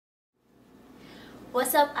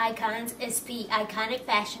What's up, icons? It's the iconic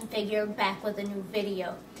fashion figure back with a new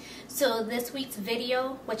video. So this week's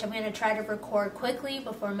video, which I'm going to try to record quickly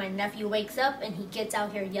before my nephew wakes up and he gets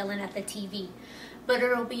out here yelling at the TV. But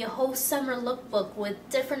it'll be a whole summer lookbook with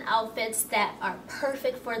different outfits that are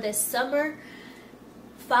perfect for this summer,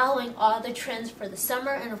 following all the trends for the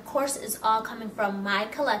summer, and of course it's all coming from my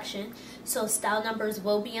collection. So style numbers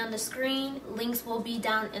will be on the screen, links will be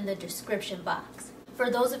down in the description box. For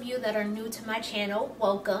those of you that are new to my channel,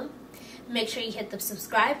 welcome. Make sure you hit the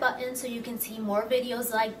subscribe button so you can see more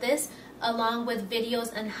videos like this, along with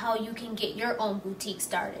videos on how you can get your own boutique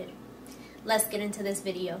started. Let's get into this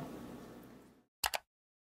video.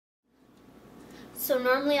 So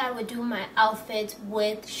normally I would do my outfits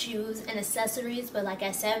with shoes and accessories, but like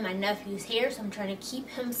I said, my nephew's here, so I'm trying to keep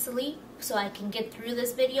him asleep so I can get through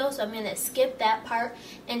this video. So I'm going to skip that part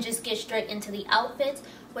and just get straight into the outfits,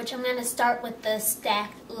 which I'm going to start with the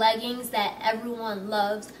stacked leggings that everyone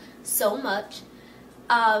loves so much.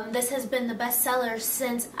 This has been the best seller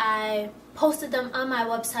since I posted them on my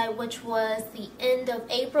website, which was the end of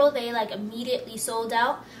April. They immediately sold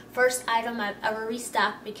out. First item I've ever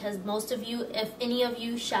restocked, because most of you, if any of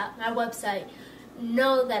you shop my website,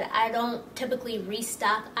 know that I don't typically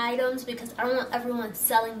restock items because I don't want everyone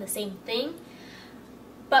selling the same thing.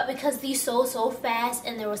 But because these sold so fast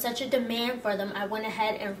and there was such a demand for them, I went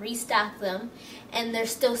ahead and restocked them, and they're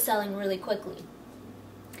still selling really quickly.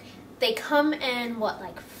 They come in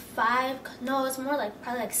it's more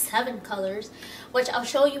probably 7 colors, which I'll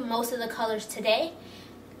show you most of the colors today.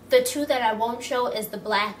 The two that I won't show is the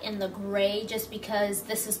black and the gray, just because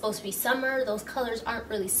this is supposed to be summer. Those colors aren't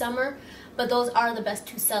really summer, but those are the best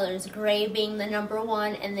two sellers, gray being the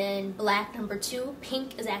 #1 and then black #2.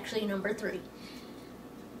 Pink is actually #3.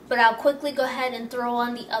 But I'll quickly go ahead and throw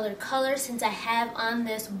on the other colors. Since I have on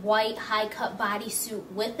this white high-cut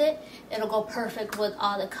bodysuit with it, it'll go perfect with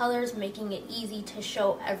all the colors, making it easy to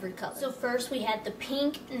show every color. So first we had the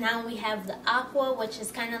pink, now we have the aqua, which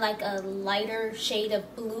is kind of like a lighter shade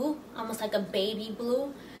of blue, almost like a baby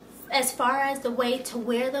blue. As far as the way to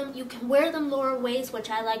wear them, you can wear them lower waist, which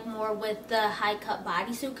I like more with the high-cut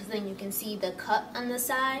bodysuit, because then you can see the cut on the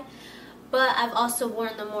side. But I've also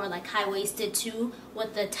worn them more high-waisted too,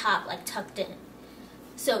 with the top tucked in.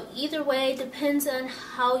 So either way, depends on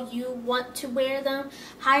how you want to wear them.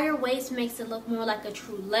 Higher waist makes it look more like a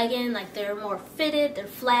true legging, they're more fitted, they're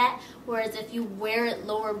flat. Whereas if you wear it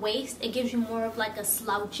lower waist, it gives you more of a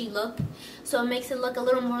slouchy look. So it makes it look a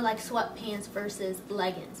little more like sweatpants versus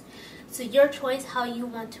leggings. So your choice how you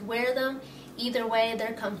want to wear them. Either way,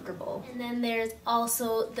 they're comfortable. And then there's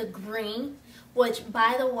also the green, which,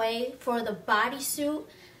 by the way, for the bodysuit,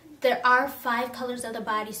 there are 5 colors of the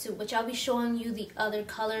bodysuit, which I'll be showing you the other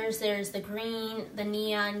colors. There's the green, the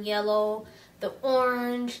neon yellow, the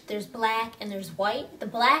orange, there's black, and there's white. The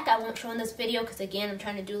black I won't show in this video because, again, I'm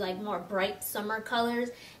trying to do more bright summer colors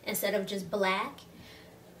instead of just black.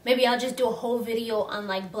 Maybe I'll just do a whole video on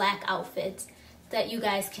black outfits that you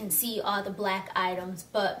guys can see all the black items.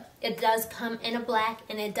 But it does come in a black,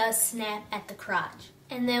 and it does snap at the crotch.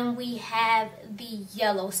 And then we have the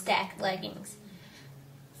yellow stacked leggings.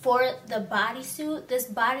 For the bodysuit, this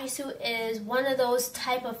bodysuit is one of those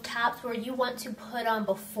type of tops where you want to put on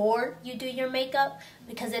before you do your makeup,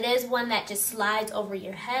 because it is one that just slides over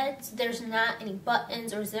your head. So there's not any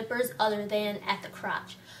buttons or zippers other than at the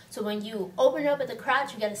crotch. So when you open it up at the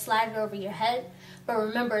crotch, you gotta slide it over your head. But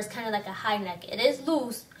remember, it's kind of like a high neck. It is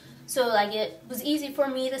loose, so it was easy for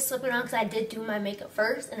me to slip it on because I did do my makeup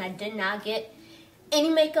first, and I did not get any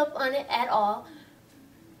makeup on it at all.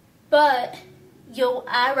 But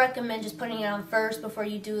I recommend just putting it on first before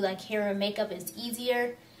you do hair and makeup. It's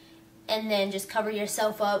easier. And then just cover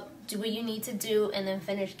yourself up, do what you need to do, and then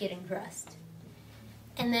finish getting dressed.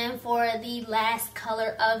 And then for the last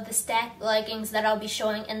color of the stacked leggings that I'll be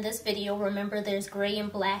showing in this video, remember there's gray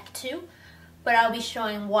and black too, but I'll be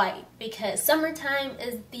showing white because summertime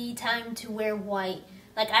is the time to wear white.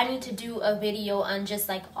 I need to do a video on just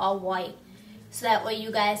all white. So that way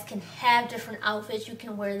you guys can have different outfits you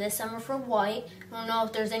can wear this summer for white. I don't know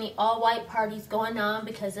if there's any all-white parties going on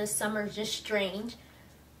because this summer is just strange.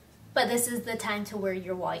 But this is the time to wear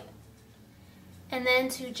your white. And then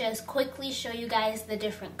to just quickly show you guys the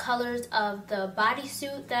different colors of the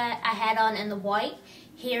bodysuit that I had on in the white.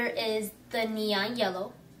 Here is the neon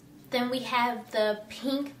yellow. Then we have the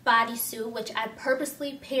pink bodysuit, which I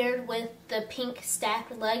purposely paired with the pink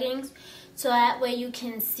stacked leggings. So that way you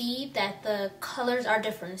can see that the colors are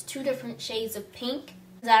different. It's 2 different shades of pink.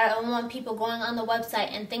 I don't want people going on the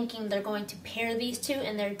website and thinking they're going to pair these two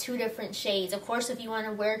and they're 2 different shades. Of course, if you want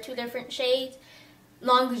to wear 2 different shades,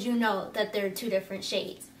 long as you know that they're 2 different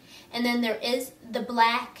shades. And then there is the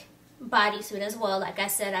black bodysuit as well. Like I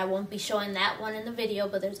said, I won't be showing that one in the video,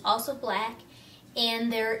 but there's also black.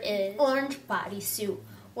 And there is orange bodysuit,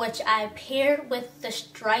 which I paired with the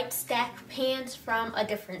striped stacked pants from a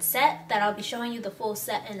different set that I'll be showing you the full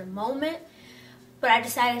set in a moment. But I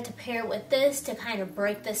decided to pair with this to kind of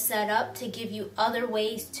break the set up, to give you other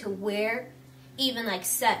ways to wear even like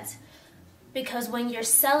sets. Because when you're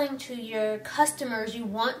selling to your customers, you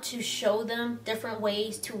want to show them different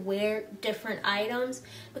ways to wear different items.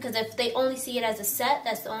 Because if they only see it as a set,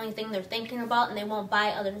 that's the only thing they're thinking about, and they won't buy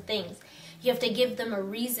other things. You have to give them a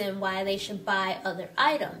reason why they should buy other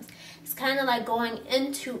items. It's kind of like going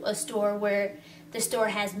into a store where the store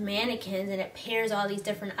has mannequins and it pairs all these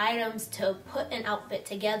different items to put an outfit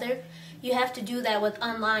together. You have to do that with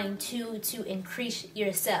online too, to increase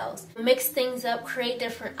your sales. Mix things up, create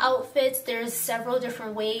different outfits. There's several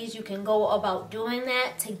different ways you can go about doing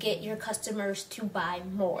that to get your customers to buy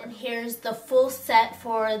more. And here's the full set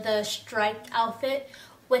for the striped outfit,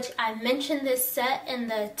 which I mentioned this set in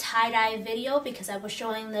the tie-dye video because I was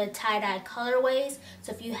showing the tie-dye colorways.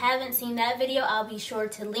 So if you haven't seen that video, I'll be sure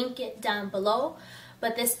to link it down below.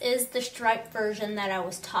 But this is the striped version that I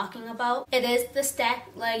was talking about. It is the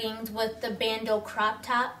stacked leggings with the bandeau crop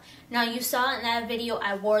top. Now you saw in that video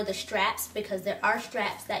I wore the straps because there are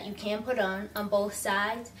straps that you can put on both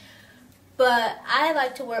sides. But I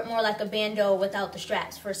like to wear it more like a bandeau without the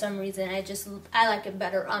straps for some reason. I like it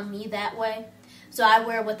better on me that way. So I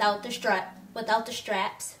wear without the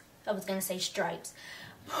straps. I was gonna say stripes.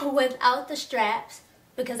 Without the straps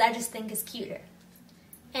because I just think it's cuter.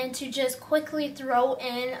 And to just quickly throw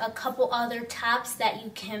in a couple other tops that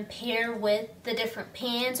you can pair with the different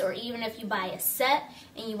pants, or even if you buy a set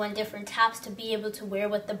and you want different tops to be able to wear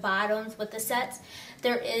with the bottoms with the sets,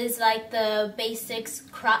 there is like the basics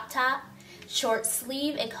crop top, short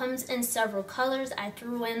sleeve. It comes in several colors. I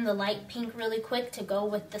threw in the light pink really quick to go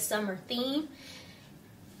with the summer theme.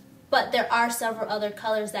 But there are several other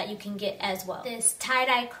colors that you can get as well. This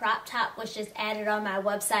tie-dye crop top was just added on my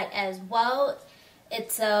website as well.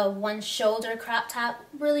 It's a one shoulder crop top,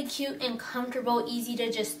 really cute and comfortable, easy to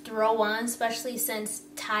just throw on, especially since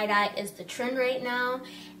tie-dye is the trend right now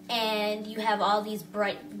and you have all these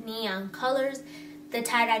bright neon colors. The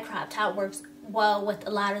tie-dye crop top works well with a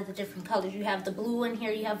lot of the different colors. You have the blue in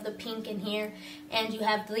here, you have the pink in here, and you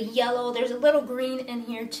have the yellow. There's a little green in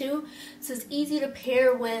here too, so it's easy to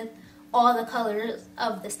pair with all the colors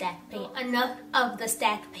of the stacked pants. Enough of the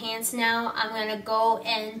stacked pants now. I'm gonna go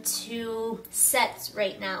into sets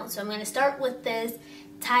right now. So I'm gonna start with this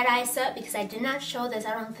tie-dye set because I did not show this,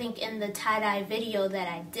 I don't think, in the tie-dye video that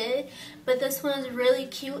I did. But this one's really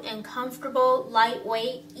cute and comfortable,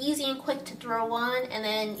 lightweight, easy and quick to throw on, and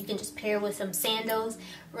then you can just pair with some sandals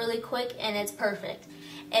really quick and it's perfect.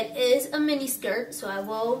 It is a mini skirt, so I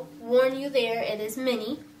will warn you there, it is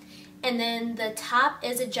mini. And then the top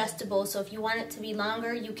is adjustable, so if you want it to be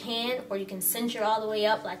longer, you can, or you can cinch it all the way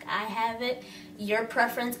up like I have it. Your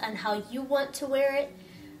preference on how you want to wear it,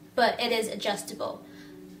 but it is adjustable.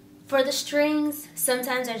 For the strings,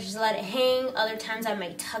 sometimes I just let it hang, other times I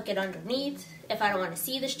might tuck it underneath if I don't want to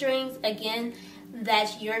see the strings. Again,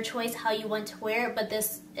 that's your choice how you want to wear it, but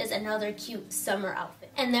this is another cute summer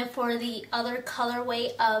outfit. And then for the other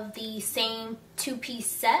colorway of the same two-piece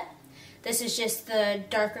set, this is just the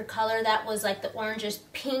darker color. That was like the orangish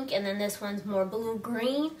pink, and then this one's more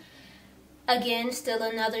blue-green. Again, still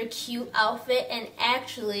another cute outfit, and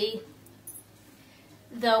actually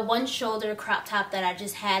the one shoulder crop top that I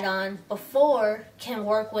just had on before can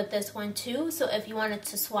work with this one too. So if you wanted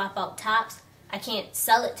to swap out tops, I can't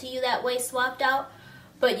sell it to you that way swapped out,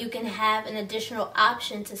 but you can have an additional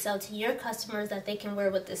option to sell to your customers that they can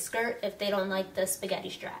wear with the skirt if they don't like the spaghetti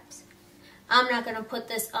straps. I'm not going to put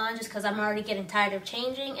this on just because I'm already getting tired of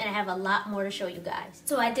changing and I have a lot more to show you guys.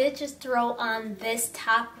 So I did just throw on this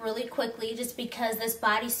top really quickly just because this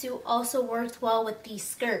bodysuit also works well with these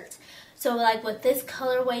skirts. So like with this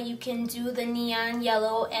colorway, you can do the neon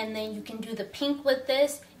yellow and then you can do the pink with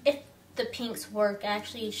this. If the pinks work,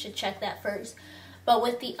 actually you should check that first. But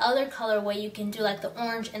with the other colorway, you can do like the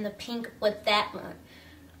orange and the pink with that one.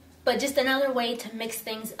 But just another way to mix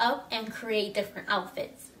things up and create different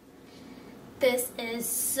outfits. This is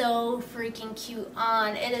so freaking cute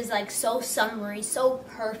on. It is like so summery, so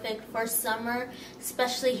perfect for summer,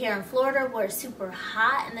 especially here in Florida where it's super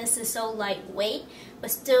hot, and this is so lightweight,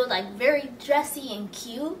 but still like very dressy and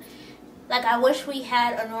cute. Like I wish we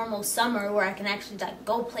had a normal summer where I can actually like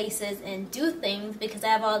go places and do things because I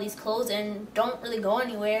have all these clothes and don't really go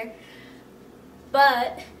anywhere.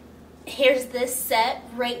 But here's this set.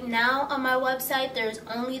 Right now on my website, there's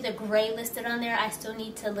only the gray listed on there. I still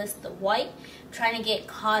need to list the white. I'm trying to get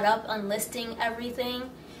caught up on listing everything.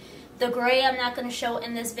 The gray I'm not going to show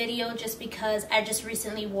in this video just because I just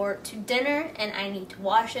recently wore it to dinner and I need to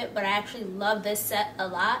wash it, but I actually love this set a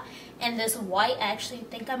lot. And this white I actually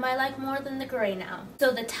think I might like more than the gray now.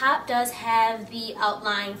 So the top does have the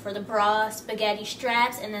outline for the bra, spaghetti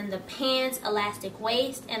straps, and then the pants, elastic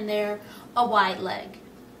waist, and they're a wide leg.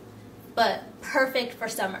 But perfect for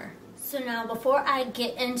summer. So now before I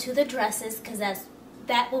get into the dresses, because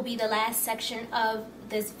that will be the last section of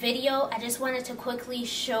this video, I just wanted to quickly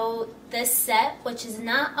show this set, which is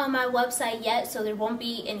not on my website yet, so there won't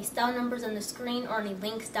be any style numbers on the screen or any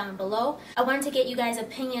links down below. I wanted to get you guys'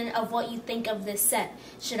 opinion of what you think of this set.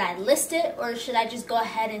 Should I list it or should I just go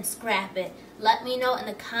ahead and scrap it? Let me know in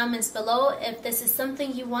the comments below if this is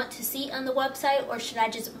something you want to see on the website, or should I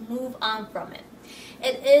just move on from it.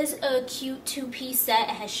 It is a cute two-piece set.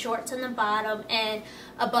 It has shorts on the bottom and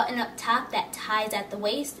a button up top that ties at the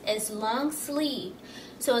waist. It's long sleeve,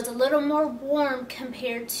 so it's a little more warm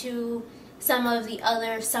compared to some of the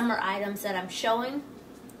other summer items that I'm showing.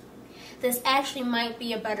 This actually might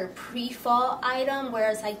be a better pre-fall item, where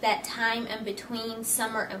it's like that time in between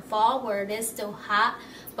summer and fall where it is still hot,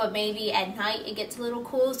 but maybe at night it gets a little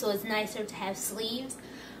cool, so it's nicer to have sleeves.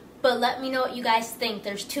 But let me know what you guys think.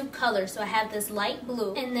 There's two colors, so I have this light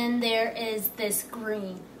blue and then there is this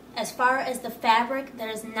green. As far as the fabric,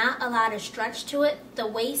 there's not a lot of stretch to it. The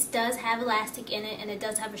waist does have elastic in it and it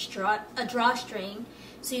does have a drawstring,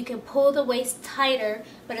 so you can pull the waist tighter,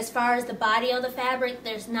 but as far as the body of the fabric,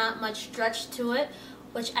 there's not much stretch to it,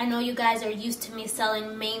 which I know you guys are used to me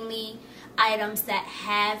selling mainly items that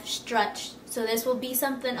have stretch. So this will be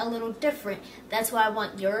something a little different. That's why I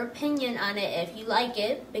want your opinion on it if you like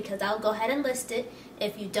it, because I'll go ahead and list it.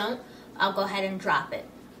 If you don't, I'll go ahead and drop it.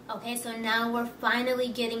 Okay, so now we're finally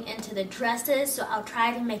getting into the dresses, so I'll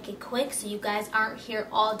try to make it quick so you guys aren't here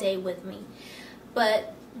all day with me.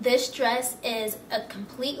 But this dress is a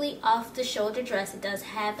completely off the shoulder dress. It does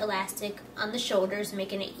have elastic on the shoulders,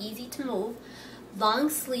 making it easy to move. Long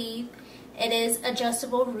sleeve. It is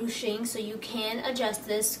adjustable ruching, so you can adjust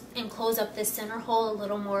this and close up this center hole a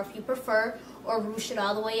little more if you prefer, or ruche it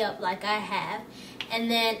all the way up like I have. And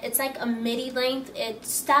then it's like a midi length. It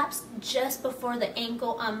stops just before the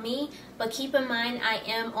ankle on me, but keep in mind I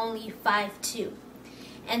am only 5'2".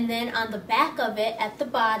 And then on the back of it, at the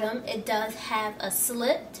bottom, it does have a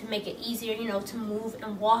slit to make it easier, you know, to move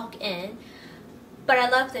and walk in. But I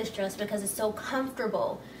love this dress because it's so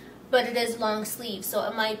comfortable. But it is long sleeve, so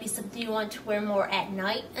it might be something you want to wear more at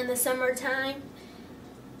night in the summertime.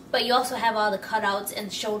 But you also have all the cutouts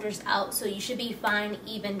and shoulders out, so you should be fine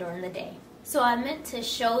even during the day. So I meant to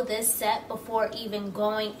show this set before even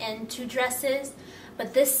going into dresses,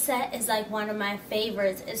 but this set is like one of my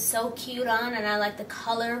favorites. It's so cute on, and I like the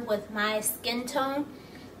color with my skin tone.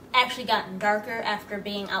 Actually gotten darker after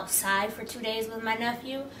being outside for 2 days with my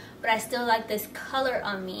nephew, but I still like this color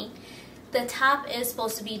on me. The top is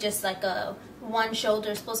supposed to be just like a one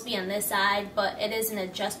shoulder, supposed to be on this side, but it is an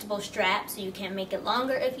adjustable strap, so you can make it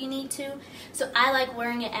longer if you need to. So I like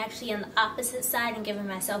wearing it actually on the opposite side and giving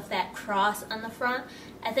myself that cross on the front.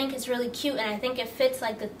 I think it's really cute, and I think it fits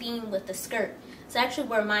like the theme with the skirt. So I actually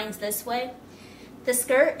wear mine's this way. The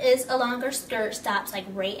skirt is a longer skirt, stops like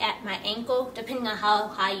right at my ankle, depending on how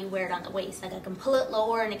high you wear it on the waist. Like I can pull it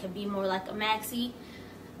lower and it can be more like a maxi,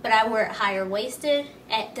 but I wear it higher waisted.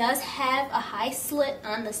 It does have a high slit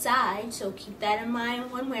on the side, so keep that in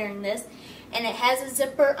mind when wearing this. And it has a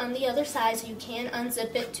zipper on the other side, so you can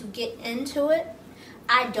unzip it to get into it.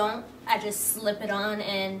 I don't, I just slip it on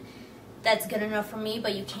and that's good enough for me,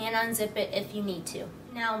 but you can unzip it if you need to.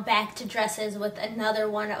 Now back to dresses with another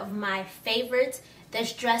one of my favorites.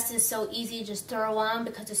 This dress is so easy to just throw on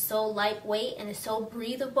because it's so lightweight and it's so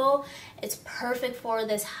breathable. It's perfect for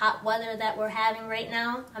this hot weather that we're having right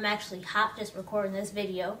now. I'm actually hot just recording this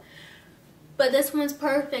video. But this one's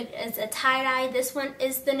perfect. It's a tie-dye. This one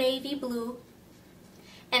is the navy blue.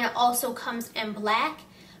 And it also comes in black.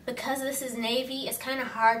 Because this is navy, it's kind of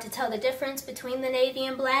hard to tell the difference between the navy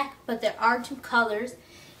and black. But there are two colors.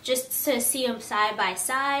 Just to see them side by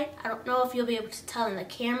side. I don't know if you'll be able to tell in the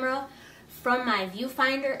camera. From my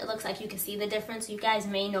viewfinder, it looks like you can see the difference. You guys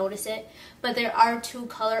may notice it, but there are two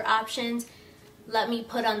color options. Let me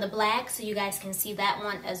put on the black so you guys can see that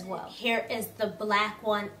one as well. Here is the black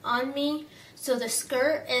one on me. So the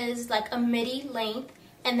skirt is like a midi length,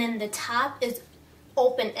 and then the top is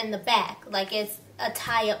open in the back, like it's a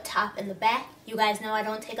tie up top in the back. You guys know I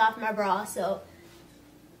don't take off my bra, so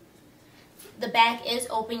the back is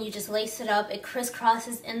open. You just lace it up. It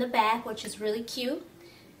crisscrosses in the back, which is really cute.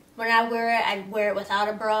 When I wear it without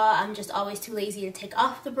a bra. I'm just always too lazy to take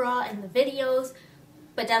off the bra in the videos,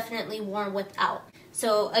 but definitely worn without.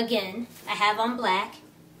 So again, I have on black.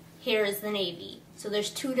 Here is the navy. So there's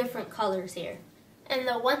two different colors here. And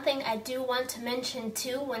the one thing I do want to mention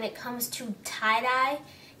too, when it comes to tie-dye,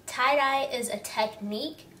 tie-dye is a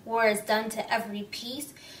technique where it's done to every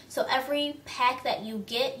piece. So every pack that you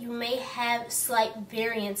get, you may have slight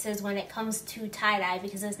variances when it comes to tie-dye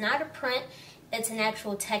because it's not a print, it's an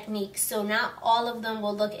actual technique. So not all of them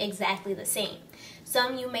will look exactly the same.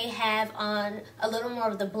 Some you may have on a little more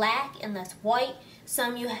of the black and less white.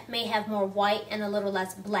 Some you may have more white and a little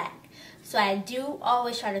less black. So I do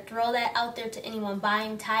always try to throw that out there to anyone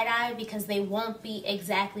buying tie-dye because they won't be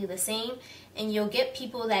exactly the same. And you'll get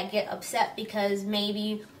people that get upset because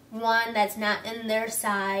maybe one that's not in their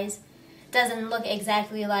size doesn't look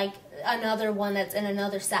exactly like another one that's in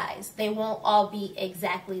another size. They won't all be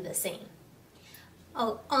exactly the same.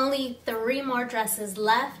 Oh, only 3 more dresses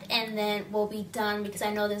left and then we'll be done because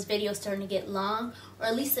I know this video is starting to get long, or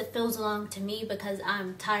at least it feels long to me because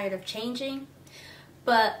I'm tired of changing.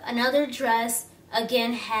 But another dress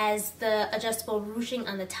again has the adjustable ruching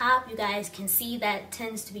on the top. You guys can see that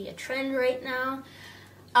tends to be a trend right now.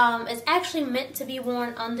 It's actually meant to be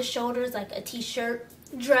worn on the shoulders like a t-shirt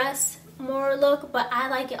dress more look, but I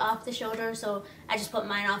like it off the shoulder, so I just put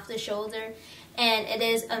mine off the shoulder. And it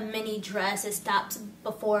is a mini dress. It stops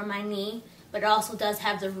before my knee, but it also does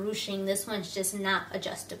have the ruching. This one's just not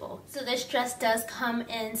adjustable. So this dress does come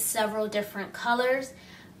in several different colors.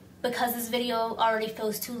 Because this video already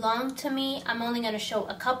feels too long to me, I'm only going to show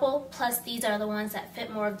a couple, plus these are the ones that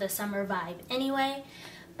fit more of the summer vibe anyway.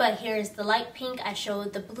 But here's the light pink. I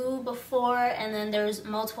showed the blue before, and then there's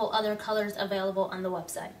multiple other colors available on the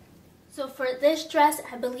website. So for this dress,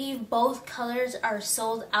 I believe both colors are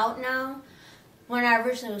sold out now. When I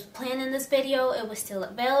originally was planning this video, it was still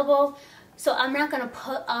available. So I'm not going to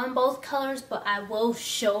put on both colors, but I will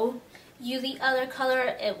show you the other color.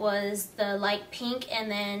 It was the light pink,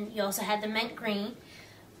 and then you also had the mint green.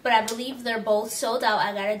 But I believe they're both sold out.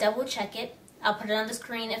 I gotta double check it. I'll put it on the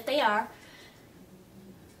screen if they are.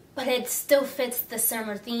 But it still fits the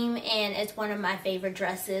summer theme, and it's one of my favorite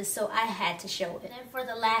dresses, so I had to show it. And for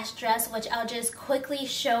the last dress, which I'll just quickly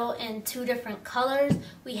show in 2 different colors,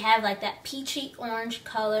 we have like that peachy orange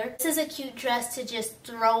color. This is a cute dress to just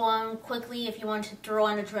throw on quickly if you want to throw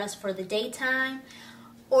on a dress for the daytime.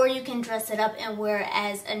 Or you can dress it up and wear it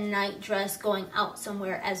as a night dress going out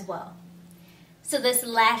somewhere as well. So this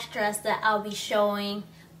last dress that I'll be showing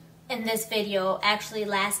in this video, actually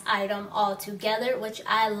last item altogether, which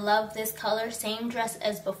I love this color. Same dress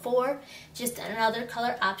as before, just another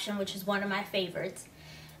color option, which is one of my favorites.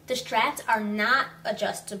 The straps are not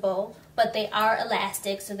adjustable, but they are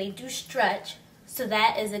elastic, so they do stretch. So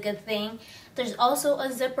that is a good thing. There's also a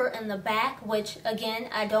zipper in the back, which again,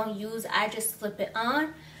 I don't use, I just slip it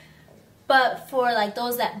on. But for like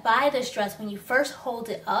those that buy this dress, when you first hold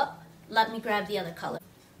it up, let me grab the other color.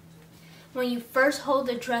 When you first hold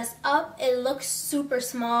the dress up, it looks super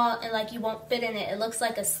small and like you won't fit in it. It looks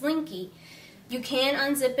like a slinky. You can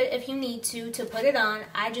unzip it if you need to put it on.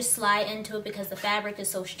 I just slide into it because the fabric is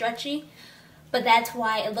so stretchy. But that's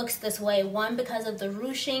why it looks this way. 1, because of the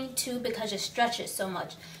ruching. 2, because it stretches so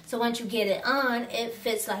much. So once you get it on, it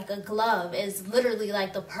fits like a glove. It's literally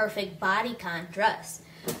like the perfect bodycon dress.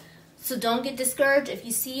 So don't get discouraged if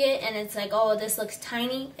you see it and it's like, oh, this looks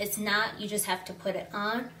tiny. It's not. You just have to put it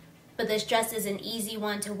on. But this dress is an easy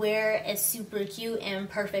one to wear. It's super cute and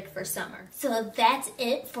perfect for summer. So that's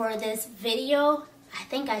it for this video. I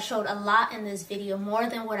think I showed a lot in this video, more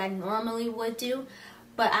than what I normally would do.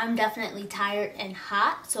 But I'm definitely tired and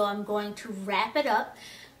hot, so I'm going to wrap it up.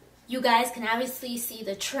 You guys can obviously see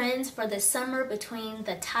the trends for this summer between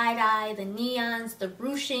the tie-dye, the neons, the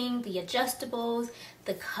ruching, the adjustables,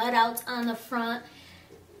 the cutouts on the front.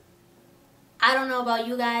 I don't know about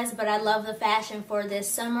you guys, but I love the fashion for this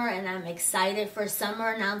summer, and I'm excited for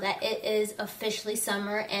summer now that it is officially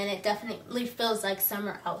summer, and it definitely feels like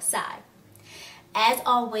summer outside. As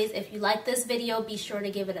always, if you like this video, be sure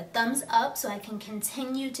to give it a thumbs up so I can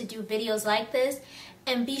continue to do videos like this.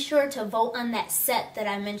 And be sure to vote on that set that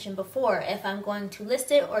I mentioned before, if I'm going to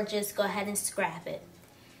list it or just go ahead and scrap it.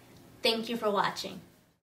 Thank you for watching.